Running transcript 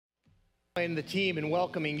join the team in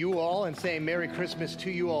welcoming you all and saying Merry Christmas to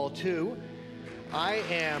you all too. I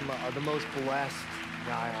am the most blessed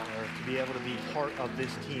guy on earth to be able to be part of this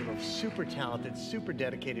team of super talented, super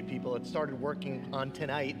dedicated people that started working on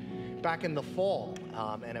Tonight back in the fall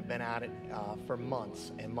and have been at it for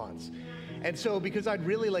months and months. And so because I'd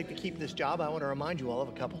really like to keep this job, I want to remind you all of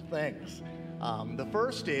a couple things. The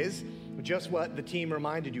first is just what the team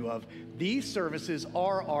reminded you of. These services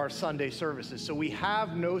are our Sunday services. So we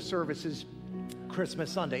have no services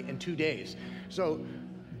Christmas Sunday in 2 days. So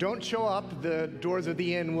don't show up, the doors of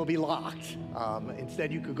the inn will be locked.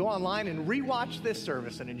 Instead, you could go online and rewatch this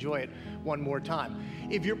service and enjoy it one more time.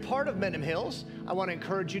 If you're part of Mendham Hills, I want to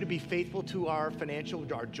encourage you to be faithful to our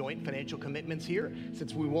joint financial commitments here.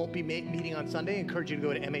 Since we won't be meeting on Sunday, I encourage you to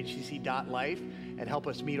go to mhcc.life and help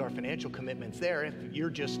us meet our financial commitments there. If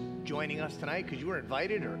you're just joining us tonight because you were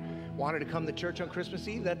invited or wanted to come to church on Christmas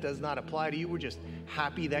Eve, that does not apply to you. We're just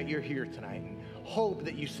happy that you're here tonight and hope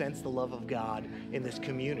that you sense the love of God in this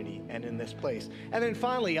community and in this place. And then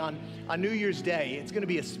finally, on New Year's Day, it's going to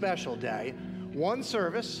be a special day. One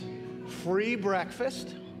service, free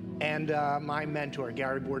breakfast, and my mentor,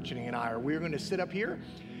 Gary Borchening, and we're going to sit up here,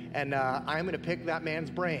 and I'm going to pick that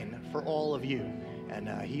man's brain for all of you. And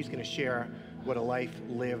he's going to share what a life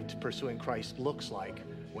lived pursuing Christ looks like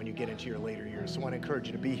when you get into your later years. So I want to encourage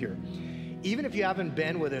you to be here. Even if you haven't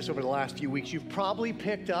been with us over the last few weeks, you've probably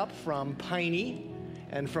picked up from Piney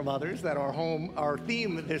and from others that our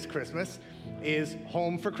theme this Christmas is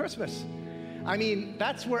Home for Christmas. I mean,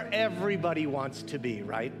 that's where everybody wants to be,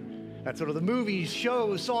 right? That's what the movies,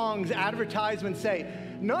 shows, songs, advertisements say.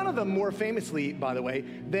 None of them more famously, by the way,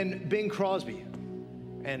 than Bing Crosby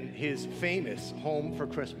and his famous Home for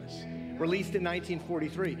Christmas, released in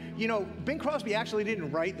 1943. You know, Bing Crosby actually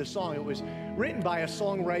didn't write the song. It was written by a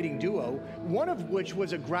songwriting duo, one of which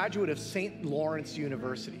was a graduate of St. Lawrence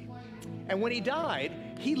University. And when he died,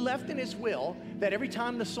 he left in his will that every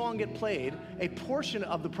time the song get played, a portion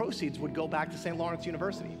of the proceeds would go back to St. Lawrence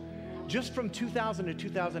University. Just from 2000 to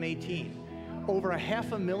 2018, over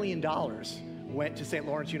 $500,000 went to St.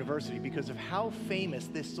 Lawrence University because of how famous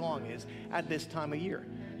this song is at this time of year.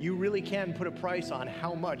 You really can put a price on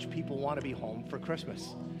how much people want to be home for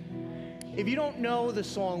Christmas. If you don't know the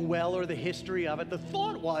song well or the history of it, the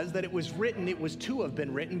thought was that it was to have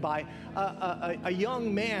been written by a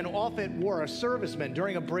young man off at war, a serviceman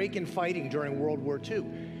during a break in fighting during World War II,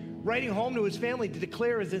 writing home to his family to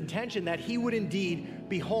declare his intention that he would indeed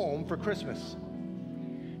be home for Christmas.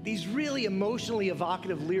 These really emotionally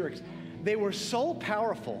evocative lyrics, they were so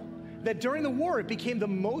powerful that during the war, it became the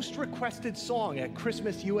most requested song at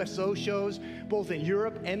Christmas USO shows, both in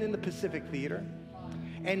Europe and in the Pacific Theater.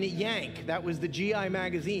 And Yank, that was the GI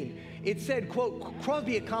magazine, it said, quote,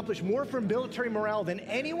 Crosby accomplished more for military morale than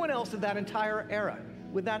anyone else of that entire era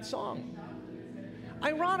with that song.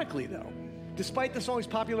 Ironically, though, despite the song's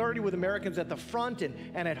popularity with Americans at the front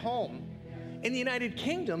and at home, in the United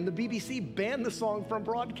Kingdom, the BBC banned the song from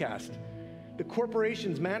broadcast. The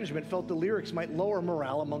corporation's management felt the lyrics might lower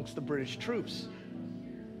morale amongst the British troops.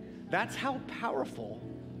 That's how powerful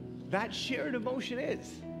that shared emotion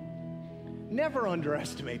is. Never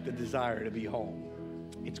underestimate the desire to be home.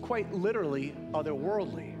 It's quite literally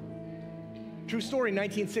otherworldly. True story,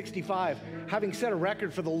 1965, having set a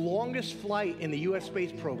record for the longest flight in the U.S.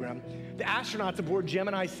 space program, the astronauts aboard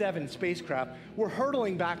Gemini 7 spacecraft were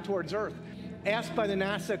hurtling back towards Earth, asked by the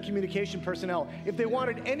NASA communication personnel if they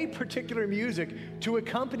wanted any particular music to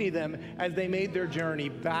accompany them as they made their journey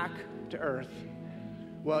back to Earth.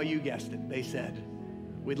 Well, you guessed it, they said,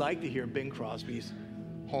 we'd like to hear Bing Crosby's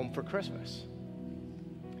Home for Christmas.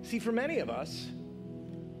 See, for many of us,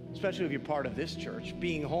 especially if you're part of this church,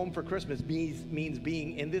 being home for Christmas means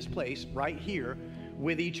being in this place right here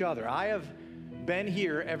with each other. I have been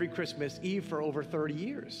here every Christmas Eve for over 30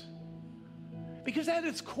 years. Because at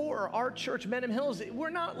its core, our church, Mendham Hills, we're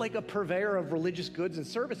not like a purveyor of religious goods and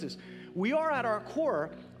services. We are at our core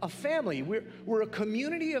a family. We're a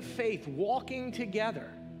community of faith walking together.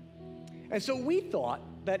 And so we thought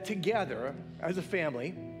that together, as a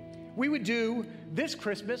family, we would do this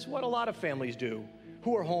Christmas what a lot of families do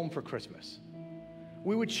who are home for Christmas.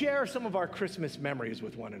 We would share some of our Christmas memories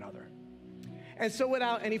with one another. And so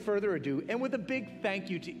without any further ado, and with a big thank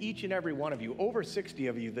you to each and every one of you, over 60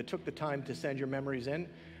 of you that took the time to send your memories in,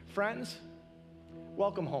 friends,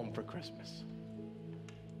 welcome home for Christmas.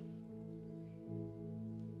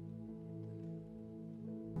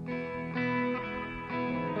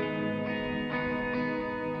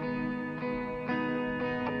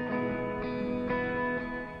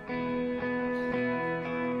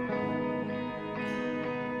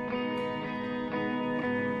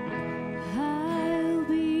 I'll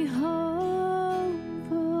be home.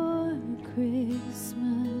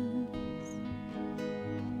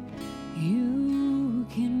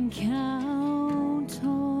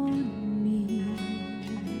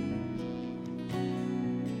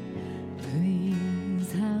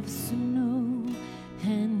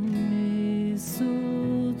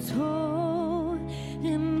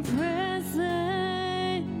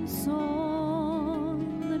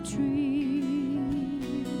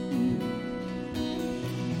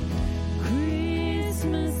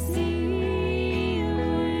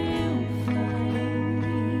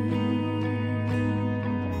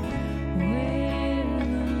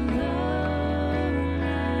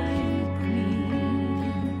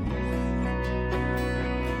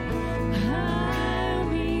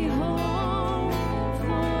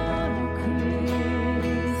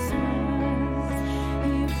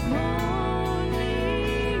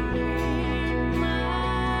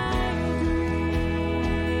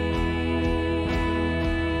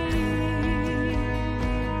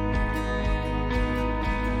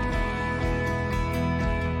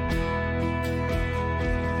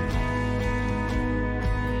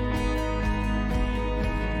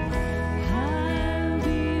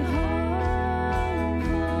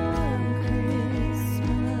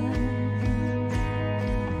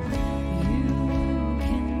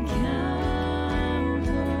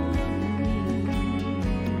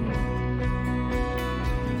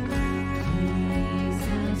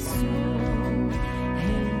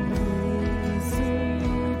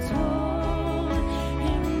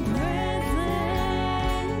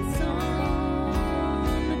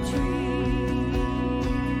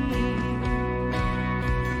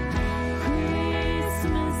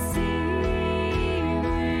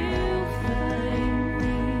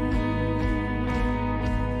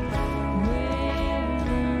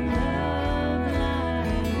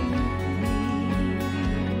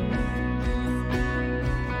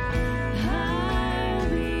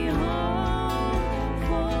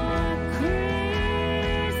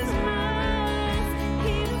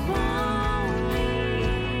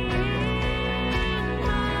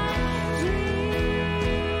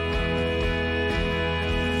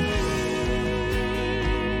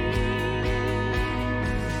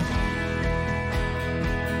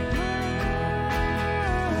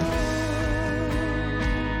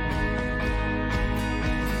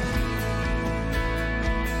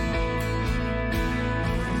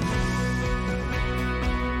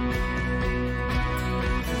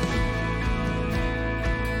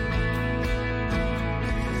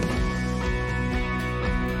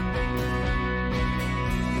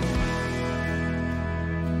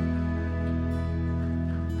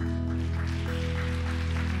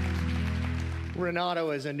 Renato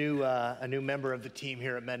is a new member of the team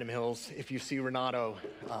here at Mendham Hills. If you see Renato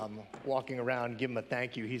walking around, give him a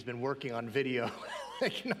thank you. He's been working on video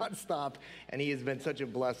like nonstop, and he has been such a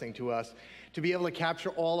blessing to us to be able to capture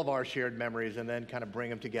all of our shared memories and then kind of bring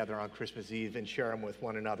them together on Christmas Eve and share them with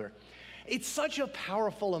one another. It's such a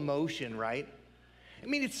powerful emotion, right? I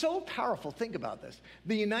mean, it's so powerful. Think about this.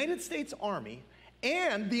 The United States Army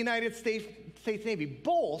and the United States Navy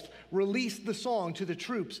both released the song to the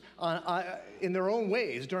troops in their own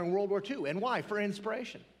ways during World War II. And why? For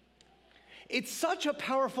inspiration. It's such a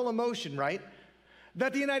powerful emotion, right?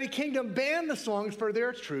 That the United Kingdom banned the songs for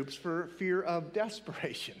their troops for fear of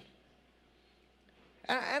desperation.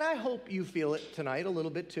 And I hope you feel it tonight a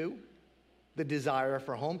little bit too, the desire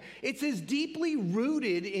for home. It's as deeply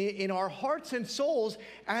rooted in our hearts and souls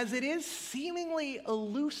as it is seemingly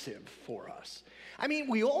elusive for us. I mean,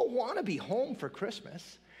 we all want to be home for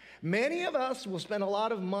Christmas. Many of us will spend a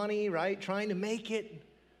lot of money, right, trying to make it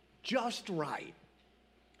just right,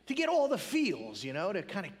 to get all the feels, to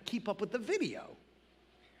kind of keep up with the video.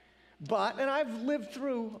 But, and I've lived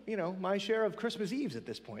through, my share of Christmas Eves at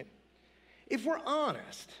this point. If we're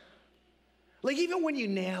honest, like even when you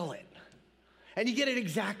nail it and you get it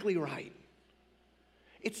exactly right,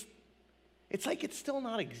 it's like it's still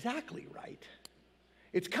not exactly right.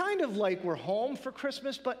 It's kind of like we're home for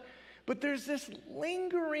Christmas, but there's this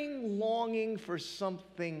lingering longing for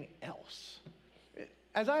something else.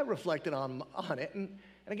 As I reflected on it, and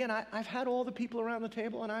again, I've had all the people around the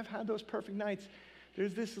table, and I've had those perfect nights,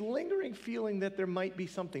 there's this lingering feeling that there might be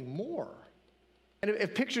something more. And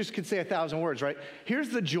if pictures could say 1,000 words, right? Here's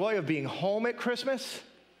the joy of being home at Christmas.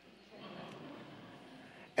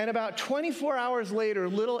 And about 24 hours later,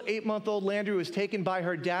 little 8-month-old Landry was taken by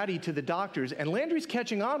her daddy to the doctors. And Landry's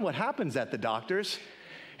catching on what happens at the doctors.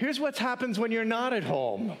 Here's what happens when you're not at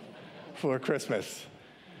home for Christmas,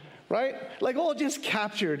 right? Like all just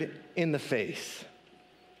captured in the face.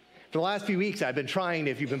 For the last few weeks, I've been trying,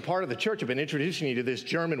 if you've been part of the church, I've been introducing you to this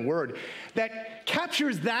German word that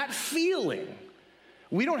captures that feeling.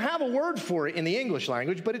 We don't have a word for it in the English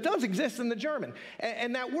language, but it does exist in the German.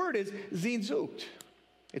 And that word is Sehnsucht.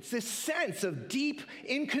 It's this sense of deep,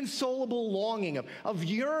 inconsolable longing, of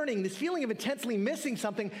yearning, this feeling of intensely missing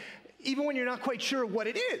something, even when you're not quite sure what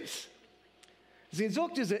it is.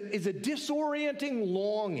 Sehnsucht is a disorienting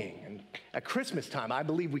longing. And at Christmas time, I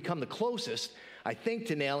believe we come the closest, I think,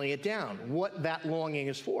 to nailing it down, what that longing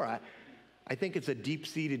is for. I think it's a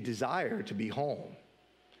deep-seated desire to be home.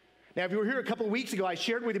 Now, if you were here a couple of weeks ago, I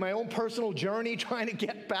shared with you my own personal journey trying to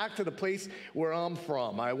get back to the place where I'm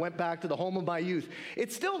from. I went back to the home of my youth.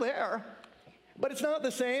 It's still there, but it's not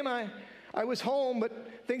the same. I was home,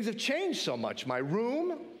 but things have changed so much. My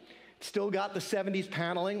room still got the 70s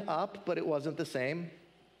paneling up, but it wasn't the same.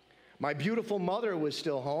 My beautiful mother was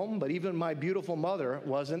still home, but even my beautiful mother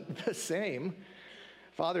wasn't the same.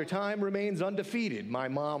 Father Time remains undefeated. My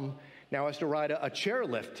mom now has to ride a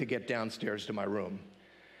chairlift to get downstairs to my room.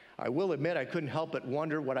 I will admit I couldn't help but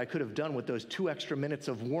wonder what I could have done with those 2 extra minutes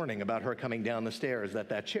of warning about her coming down the stairs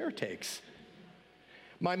that chair takes.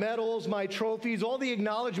 My medals, my trophies, all the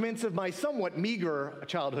acknowledgments of my somewhat meager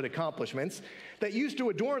childhood accomplishments that used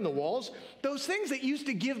to adorn the walls, those things that used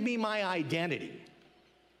to give me my identity,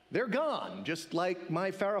 they're gone, just like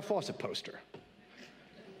my Farrah Fawcett poster.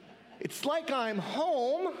 It's like I'm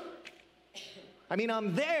home. I mean,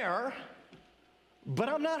 I'm there, but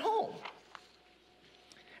I'm not home.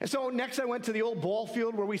 And so next I went to the old ball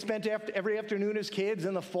field where we spent every afternoon as kids.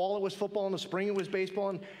 In the fall it was football, in the spring it was baseball.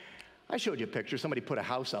 And I showed you a picture. Somebody put a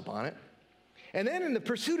house up on it. And then in the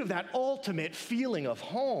pursuit of that ultimate feeling of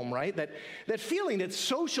home, right, that feeling that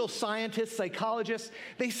social scientists, psychologists,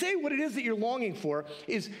 they say what it is that you're longing for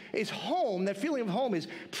is home. That feeling of home is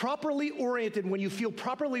properly oriented. When you feel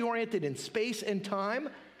properly oriented in space and time,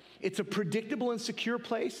 it's a predictable and secure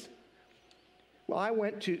place. Well, I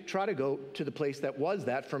went to try to go to the place that was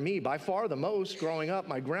that for me, by far the most growing up,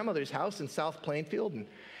 my grandmother's house in South Plainfield. And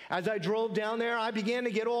as I drove down there, I began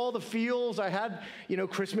to get all the feels. I had,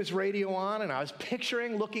 Christmas radio on, and I was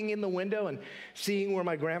picturing looking in the window and seeing where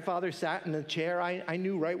my grandfather sat in the chair. I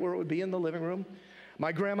knew right where it would be in the living room.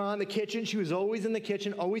 My grandma in the kitchen, she was always in the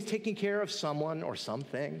kitchen, always taking care of someone or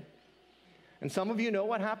something. And some of you know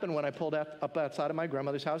what happened when I pulled up outside of my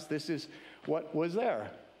grandmother's house. This is what was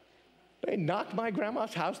there. They knocked my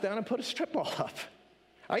grandma's house down and put a strip mall up.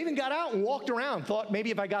 I even got out and walked around, thought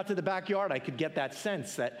maybe if I got to the backyard, I could get that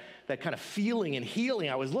sense, that kind of feeling and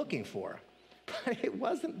healing I was looking for. But it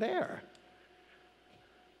wasn't there.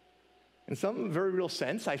 In some very real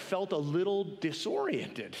sense, I felt a little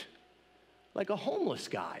disoriented, like a homeless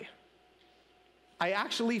guy. I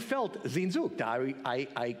actually felt Sehnsucht.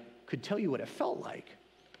 I could tell you what it felt like.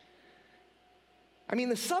 I mean,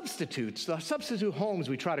 the substitute homes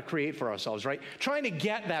we try to create for ourselves, right? Trying to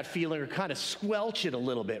get that feeling or kind of squelch it a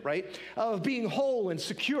little bit, right? Of being whole and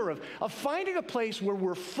secure, of finding a place where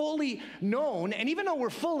we're fully known, and even though we're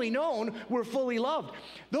fully known, we're fully loved.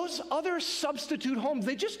 Those other substitute homes,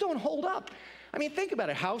 they just don't hold up. I mean, think about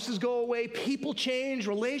it. Houses go away, people change,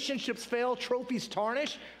 relationships fail, trophies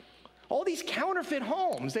tarnish. All these counterfeit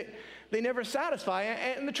homes, they never satisfy,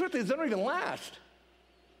 and the truth is, they don't even last.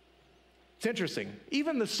 It's interesting.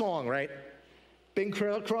 Even the song, right? Bing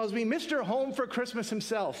Crosby, Mr. Home for Christmas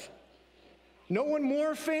himself. No one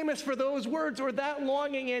more famous for those words or that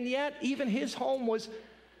longing, and yet even his home was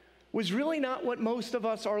really not what most of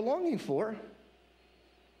us are longing for.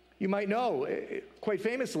 You might know, quite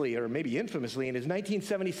famously, or maybe infamously, in his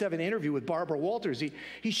 1977 interview with Barbara Walters,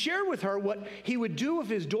 he shared with her what he would do if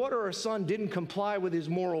his daughter or son didn't comply with his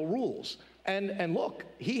moral rules. And look,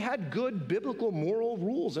 he had good biblical moral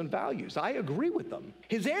rules and values. I agree with them.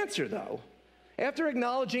 His answer, though, after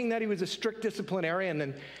acknowledging that he was a strict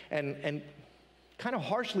disciplinarian and kind of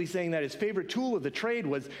harshly saying that his favorite tool of the trade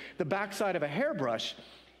was the backside of a hairbrush,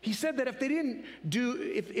 he said that if they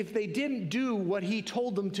didn't do what he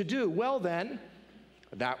told them to do, well then,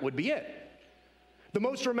 that would be it. The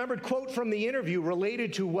most remembered quote from the interview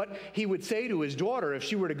related to what he would say to his daughter if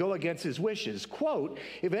she were to go against his wishes. Quote,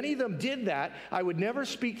 if any of them did that, I would never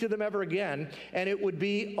speak to them ever again, and it would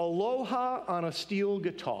be aloha on a steel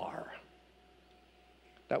guitar.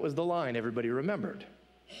 That was the line everybody remembered.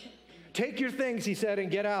 Take your things, he said, and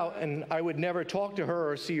get out, and I would never talk to her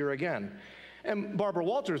or see her again. And Barbara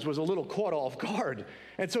Walters was a little caught off guard,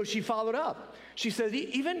 and so she followed up. She said,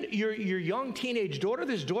 even your young teenage daughter,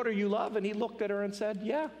 this daughter you love? And he looked at her and said,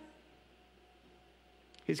 yeah.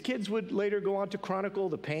 His kids would later go on to chronicle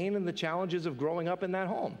the pain and the challenges of growing up in that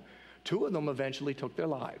home. 2 of them eventually took their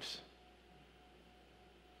lives.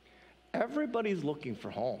 Everybody's looking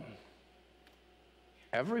for home.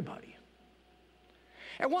 Everybody.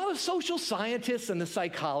 And while the social scientists and the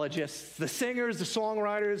psychologists, the singers, the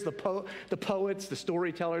songwriters, the poets, the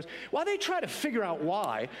storytellers, while they try to figure out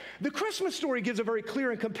why, the Christmas story gives a very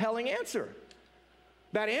clear and compelling answer.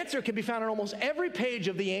 That answer can be found on almost every page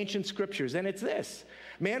of the ancient scriptures, and it's this.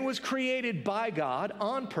 Man was created by God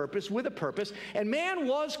on purpose, with a purpose, and man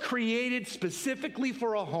was created specifically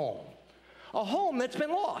for a home that's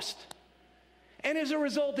been lost. And as a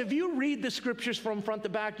result, if you read the scriptures from front to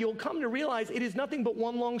back, you'll come to realize it is nothing but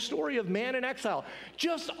one long story of man in exile,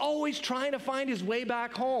 just always trying to find his way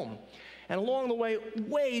back home. And along the way,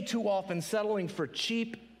 way too often settling for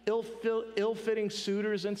cheap, ill-fitting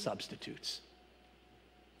suitors and substitutes.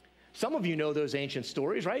 Some of you know those ancient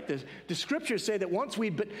stories, right? The scriptures say that once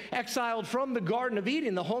we'd been exiled from the Garden of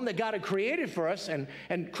Eden, the home that God had created for us and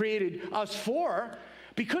created us for,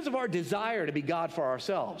 because of our desire to be God for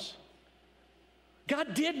ourselves,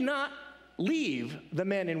 God did not leave the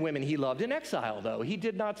men and women he loved in exile, though. He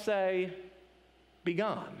did not say, be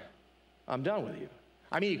gone. I'm done with you.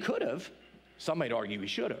 I mean, he could have. Some might argue he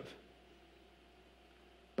should have.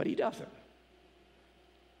 But he doesn't.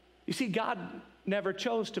 You see, God never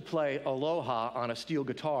chose to play aloha on a steel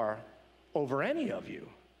guitar over any of you.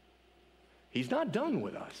 He's not done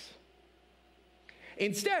with us.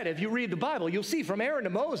 Instead, if you read the Bible, you'll see from Aaron to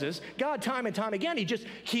Moses, God time and time again, he just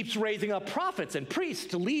keeps raising up prophets and priests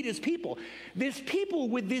to lead his people. This people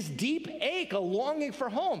with this deep ache, a longing for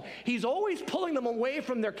home. He's always pulling them away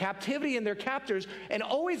from their captivity and their captors and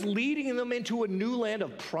always leading them into a new land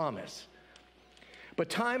of promise. But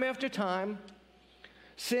time after time,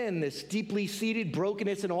 sin, this deeply seated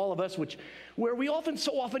brokenness in all of us, where we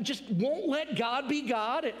so often just won't let God be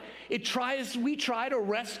God. We try to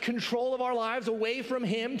wrest control of our lives away from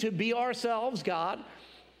him to be ourselves God.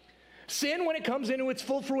 Sin, when it comes into its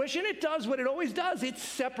full fruition, it does what it always does. It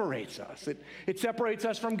separates us. It separates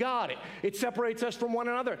us from God. It separates us from one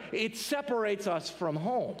another. It separates us from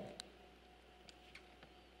home.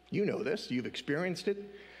 You know this. You've experienced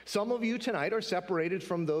it. Some of you tonight are separated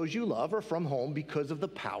from those you love or from home because of the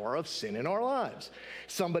power of sin in our lives.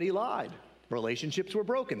 Somebody lied. Relationships were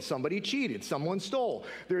broken. Somebody cheated. Someone stole.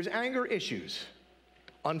 There's anger issues.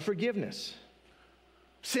 Unforgiveness.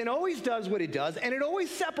 Sin always does what it does, and it always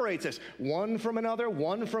separates us. One from another,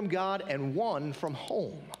 one from God, and one from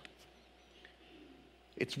home.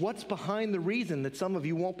 It's what's behind the reason that some of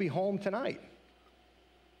you won't be home tonight.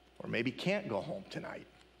 Or maybe can't go home tonight.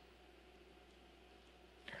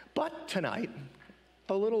 But tonight,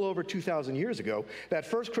 a little over 2,000 years ago, that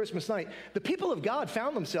first Christmas night, the people of God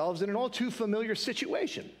found themselves in an all too familiar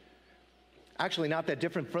situation. Actually, not that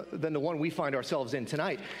different than the one we find ourselves in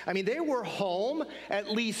tonight. I mean, they were home,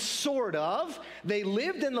 at least sort of. They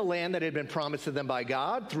lived in the land that had been promised to them by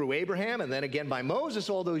God through Abraham and then again by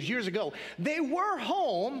Moses all those years ago. They were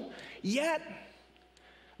home, yet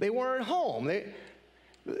they weren't home.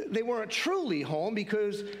 They weren't truly home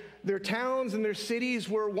because their towns and their cities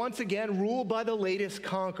were once again ruled by the latest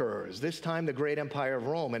conquerors, this time the great empire of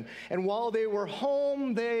Rome. And while they were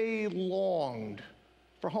home, they longed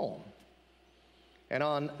for home. And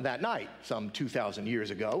on that night, some 2,000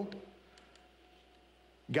 years ago,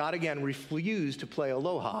 God again refused to play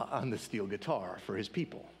Aloha on the steel guitar for his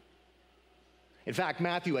people. In fact,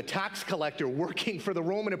 Matthew, a tax collector working for the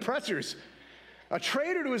Roman oppressors, a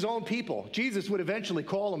traitor to his own people, Jesus would eventually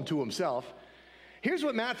call him to himself. Here's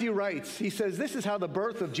what Matthew writes. He says, this is how the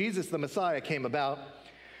birth of Jesus the Messiah came about.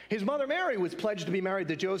 His mother Mary was pledged to be married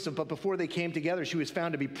to Joseph, but before they came together, she was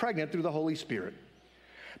found to be pregnant through the Holy Spirit.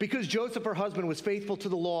 Because Joseph, her husband, was faithful to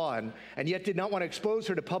the law and yet did not want to expose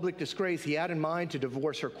her to public disgrace, he had in mind to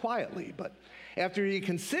divorce her quietly. But after he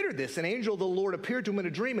considered this, an angel of the Lord appeared to him in a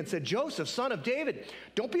dream and said, Joseph, son of David,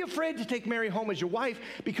 don't be afraid to take Mary home as your wife,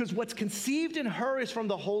 because what's conceived in her is from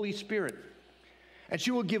the Holy Spirit. And she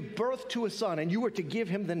will give birth to a son, and you are to give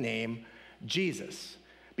him the name Jesus,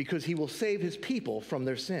 because he will save his people from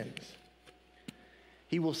their sins.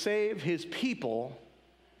 He will save his people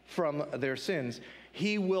from their sins.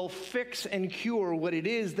 He will fix and cure what it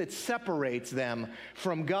is that separates them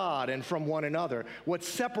from God and from one another, what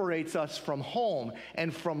separates us from home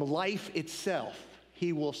and from life itself.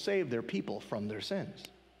 He will save their people from their sins.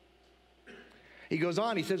 He goes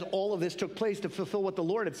on, he says, all of this took place to fulfill what the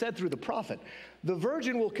Lord had said through the prophet. The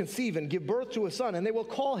virgin will conceive and give birth to a son, and they will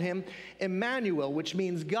call him Emmanuel, which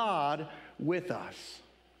means God with us.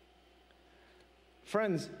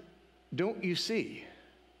 Friends, don't you see?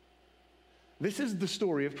 This is the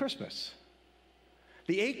story of Christmas.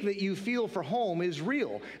 The ache that you feel for home is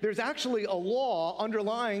real. There's actually a law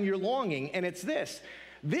underlying your longing, and it's this.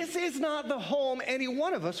 This is not the home any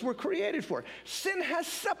one of us were created for. Sin has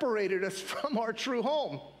separated us from our true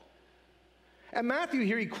home. And Matthew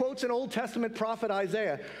here, he quotes an Old Testament prophet,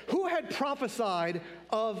 Isaiah, who had prophesied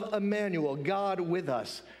of Emmanuel, God with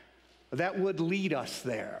us, that would lead us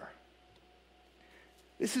there.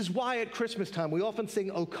 This is why at Christmas time we often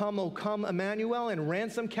sing, O come, Emmanuel, and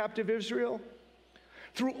ransom captive Israel.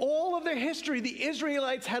 Through all of their history, the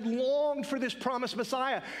Israelites had longed for this promised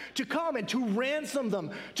Messiah to come and to ransom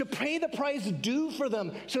them, to pay the price due for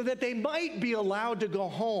them so that they might be allowed to go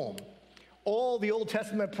home. All the Old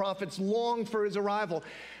Testament prophets longed for his arrival.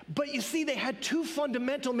 But you see, they had two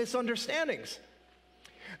fundamental misunderstandings.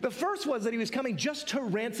 The first was that he was coming just to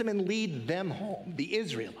ransom and lead them home, the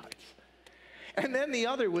Israelites. And then the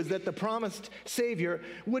other was that the promised Savior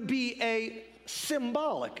would be a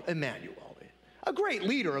symbolic Emmanuel, a great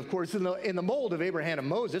leader, of course, in the mold of Abraham and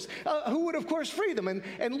Moses, who would, of course, free them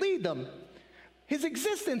and lead them. His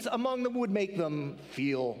existence among them would make them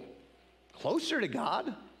feel closer to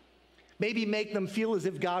God, maybe make them feel as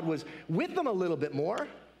if God was with them a little bit more,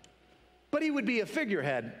 but he would be a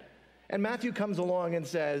figurehead. And Matthew comes along and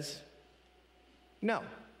says, no.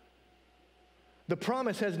 The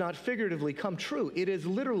promise has not figuratively come true. It has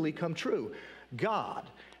literally come true. God,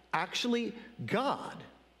 God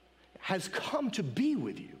has come to be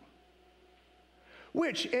with you.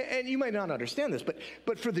 Which, and you might not understand this,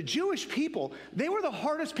 but for the Jewish people, they were the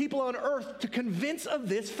hardest people on earth to convince of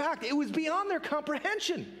this fact. It was beyond their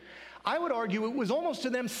comprehension. I would argue it was almost to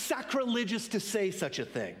them sacrilegious to say such a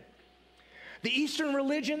thing. The Eastern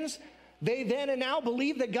religions, they then and now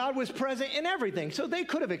believed that God was present in everything, so they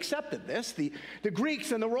could have accepted this. The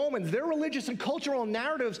Greeks and the Romans, their religious and cultural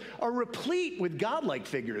narratives are replete with godlike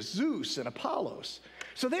figures, Zeus and Apollos.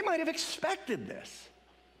 So they might have expected this.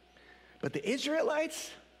 But the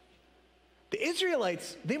Israelites,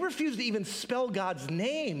 they refused to even spell God's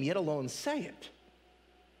name, yet alone say it.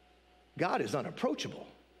 God is unapproachable.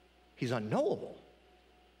 He's unknowable.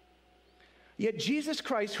 Yet Jesus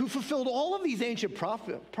Christ, who fulfilled all of these ancient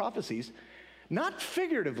prophecies, not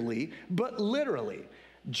figuratively, but literally,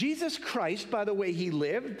 Jesus Christ, by the way he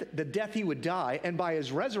lived, the death he would die, and by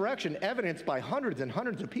his resurrection, evidenced by hundreds and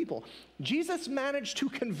hundreds of people, Jesus managed to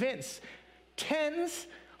convince tens,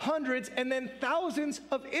 hundreds, and then thousands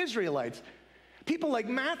of Israelites. People like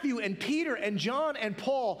Matthew and Peter and John and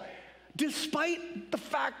Paul, despite the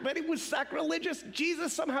fact that it was sacrilegious,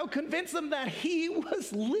 Jesus somehow convinced them that he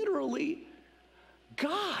was literally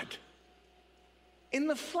God in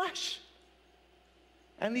the flesh,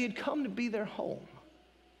 and he had come to be their home.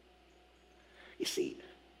 You see,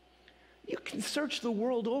 you can search the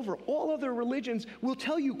world over. All other religions will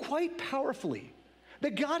tell you quite powerfully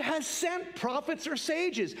that God has sent prophets or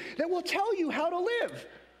sages that will tell you how to live.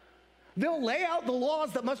 They'll lay out the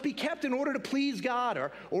laws that must be kept in order to please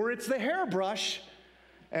God, or it's the hairbrush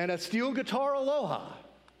and a steel guitar aloha.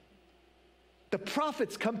 The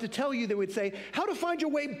prophets come to tell you, they would say, how to find your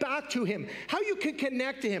way back to him, how you can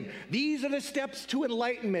connect to him. These are the steps to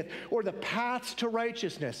enlightenment or the paths to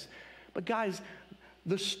righteousness. But guys,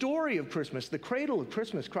 the story of Christmas, the cradle of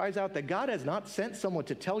Christmas, cries out that God has not sent someone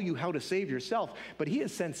to tell you how to save yourself, but he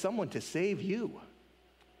has sent someone to save you.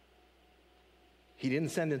 He didn't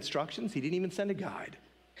send instructions. He didn't even send a guide.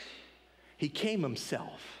 He came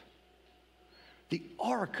himself. The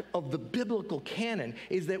arc of the biblical canon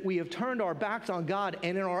is that we have turned our backs on God,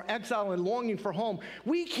 and in our exile and longing for home,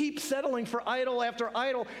 we keep settling for idol after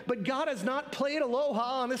idol, but God has not played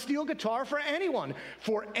aloha on a steel guitar for anyone,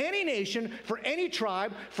 for any nation, for any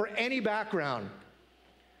tribe, for any background.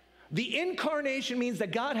 The incarnation means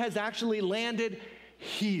that God has actually landed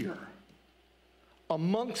here,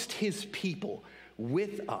 amongst his people,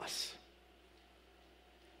 with us.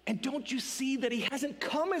 And don't you see that he hasn't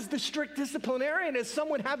come as the strict disciplinarian as some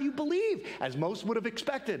would have you believe, as most would have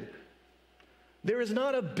expected. There is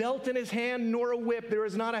not a belt in his hand nor a whip. There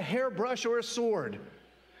is not a hairbrush or a sword.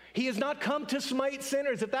 He has not come to smite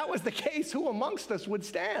sinners. If that was the case, who amongst us would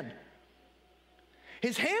stand?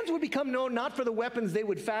 His hands would become known not for the weapons they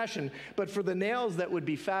would fashion, but for the nails that would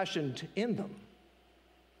be fashioned in them.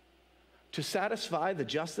 To satisfy the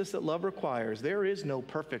justice that love requires, there is no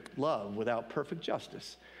perfect love without perfect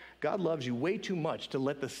justice. God loves you way too much to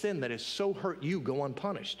let the sin that has so hurt you go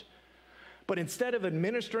unpunished. But instead of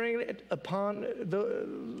administering it upon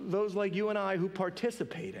those like you and I who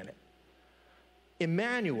participate in it,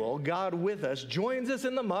 Emmanuel, God with us, joins us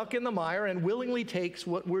in the muck and the mire and willingly takes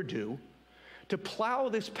what we're due to plow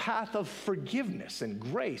this path of forgiveness and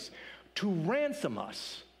grace to ransom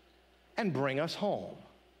us and bring us home.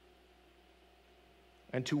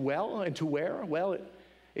 And to where? Well,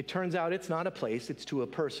 it turns out it's not a place, it's to a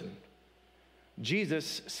person.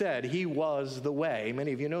 Jesus said he was the way.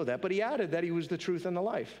 Many of you know that, but he added that he was the truth and the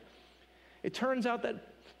life. It turns out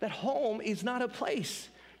that home is not a place.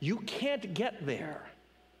 You can't get there.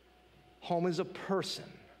 Home is a person.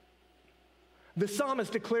 The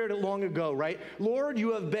psalmist declared it long ago, right? Lord,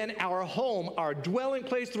 you have been our home, our dwelling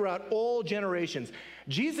place throughout all generations.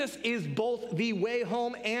 Jesus is both the way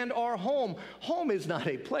home and our home. Home is not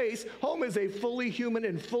a place. Home is a fully human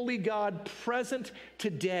and fully God present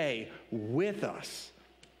today with us.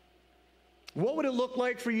 What would it look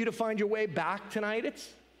like for you to find your way back tonight?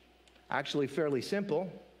 It's actually fairly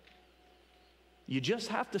simple. You just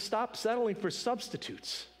have to stop settling for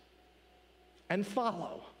substitutes and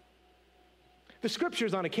follow. The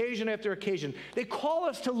scriptures on occasion after occasion, they call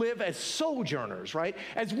us to live as sojourners, right?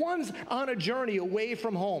 As ones on a journey away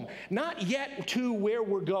from home, not yet to where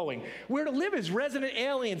we're going. We're to live as resident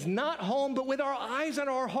aliens, not home, but with our eyes and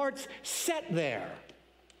our hearts set there.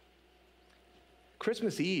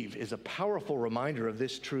 Christmas Eve is a powerful reminder of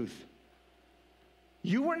this truth.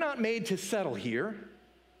 You were not made to settle here.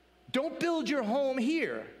 Don't build your home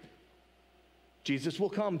here. Jesus will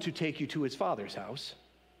come to take you to his Father's house.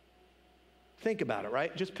 Think about it,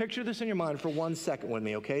 right? Just picture this in your mind for 1 second with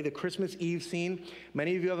me, okay? The Christmas Eve scene.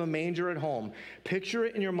 Many of you have a manger at home. Picture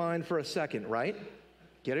it in your mind for a second, right?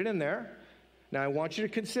 Get it in there. Now, I want you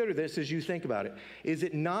to consider this as you think about it. Is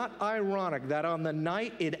it not ironic that on the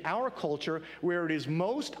night in our culture where it is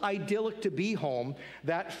most idyllic to be home,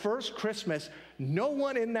 that first Christmas, no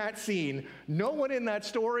one in that scene, no one in that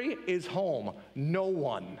story is home. No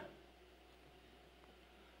one.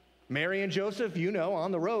 Mary and Joseph, you know,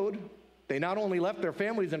 on the road. They not only left their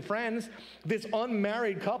families and friends, this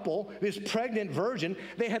unmarried couple, this pregnant virgin,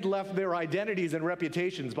 they had left their identities and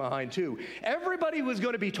reputations behind too. Everybody was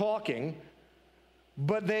going to be talking,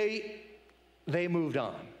 but they moved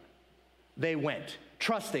on. They went,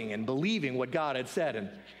 trusting and believing what God had said,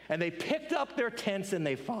 and they picked up their tents and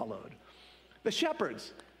they followed. The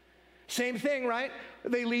shepherds, same thing, right?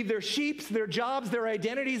 They leave their sheep, their jobs, their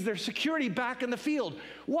identities, their security back in the field.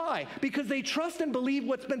 Why? Because they trust and believe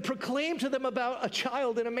what's been proclaimed to them about a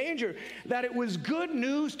child in a manger, that it was good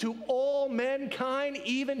news to all mankind,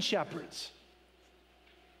 even shepherds.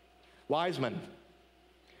 Wise men,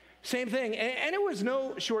 same thing. And it was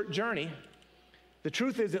no short journey. The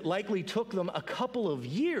truth is, it likely took them a couple of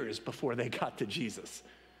years before they got to Jesus.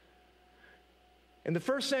 In the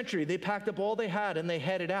first century, they packed up all they had and they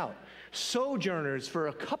headed out. Sojourners for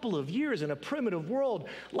a couple of years in a primitive world,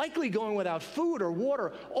 likely going without food or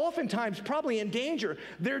water, oftentimes probably in danger.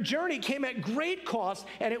 Their journey came at great cost,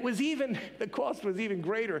 and the cost was even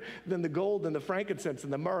greater than the gold and the frankincense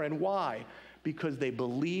and the myrrh. And why? because they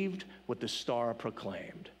believed what the star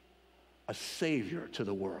proclaimed, a Savior to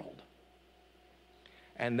the world.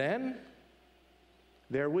 And then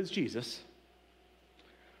there was Jesus,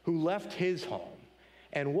 who left his home,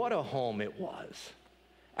 and what a home it was,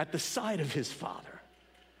 at the side of his Father.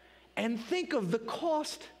 And think of the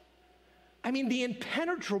cost. I mean, the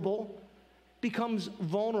impenetrable becomes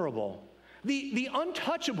vulnerable. The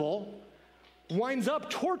untouchable winds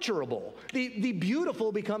up torturable. The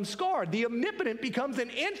beautiful becomes scarred. The omnipotent becomes an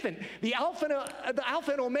infant. The Alpha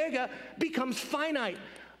and Omega becomes finite.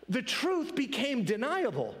 The truth became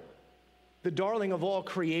deniable. The darling of all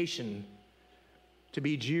creation to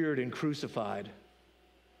be jeered and crucified.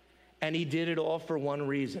 And he did it all for one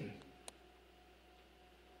reason.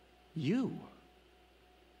 You.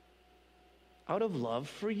 Out of love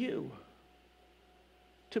for you.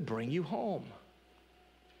 To bring you home.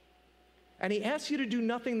 And he asks you to do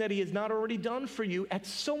nothing that he has not already done for you at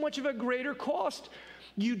so much of a greater cost.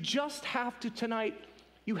 You just have to tonight,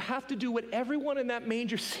 you have to do what everyone in that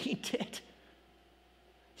manger scene did.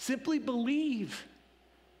 Simply believe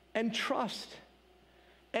and trust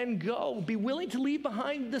and go. Be willing to leave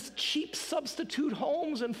behind this cheap substitute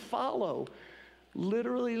homes and follow.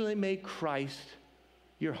 Literally make Christ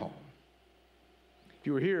your home. If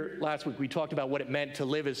you were here last week, we talked about what it meant to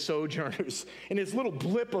live as sojourners in this little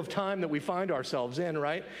blip of time that we find ourselves in,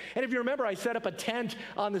 right? And if you remember, I set up a tent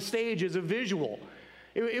on the stage as a visual.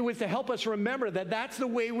 It was to help us remember that that's the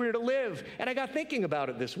way we're to live. And I got thinking about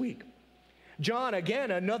it this week. John,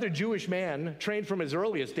 again, another Jewish man, trained from his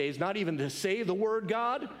earliest days, not even to say the word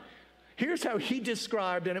God. Here's how he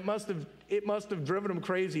described, and it must have driven him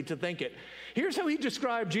crazy to think it. Here's how he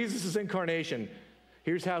described Jesus' incarnation.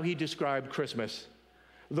 Here's how he described Christmas.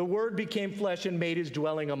 The Word became flesh and made his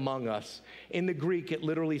dwelling among us. In the Greek, it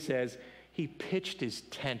literally says, he pitched his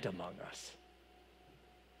tent among us.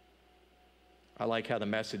 I like how the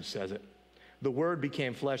Message says it. The Word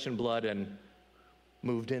became flesh and blood and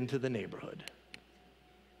moved into the neighborhood.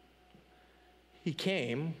 He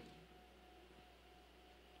came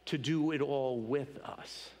to do it all with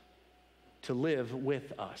us, to live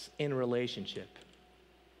with us in relationship.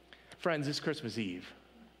 Friends, it's Christmas Eve.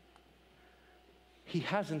 He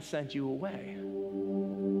hasn't sent you away.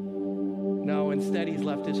 No, instead he's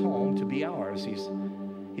left his home to be ours.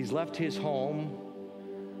 He's left his home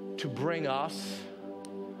to bring us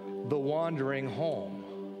the wandering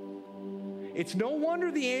home. It's no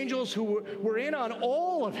wonder the angels who were in on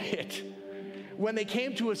all of it, when they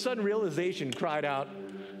came to a sudden realization, cried out,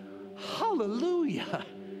 "Hallelujah!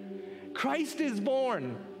 Christ is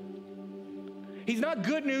born." He's not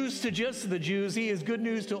good news to just the Jews. He is good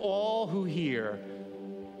news to all who hear.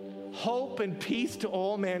 Hope and peace to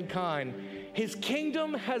all mankind. His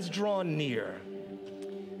kingdom has drawn near.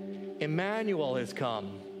 Emmanuel has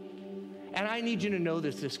come. And I need you to know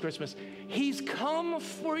this Christmas. He's come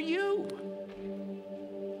for you.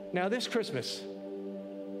 Now this Christmas,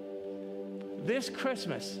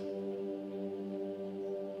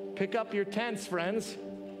 pick up your tents, friends.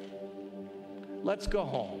 Let's go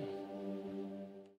home.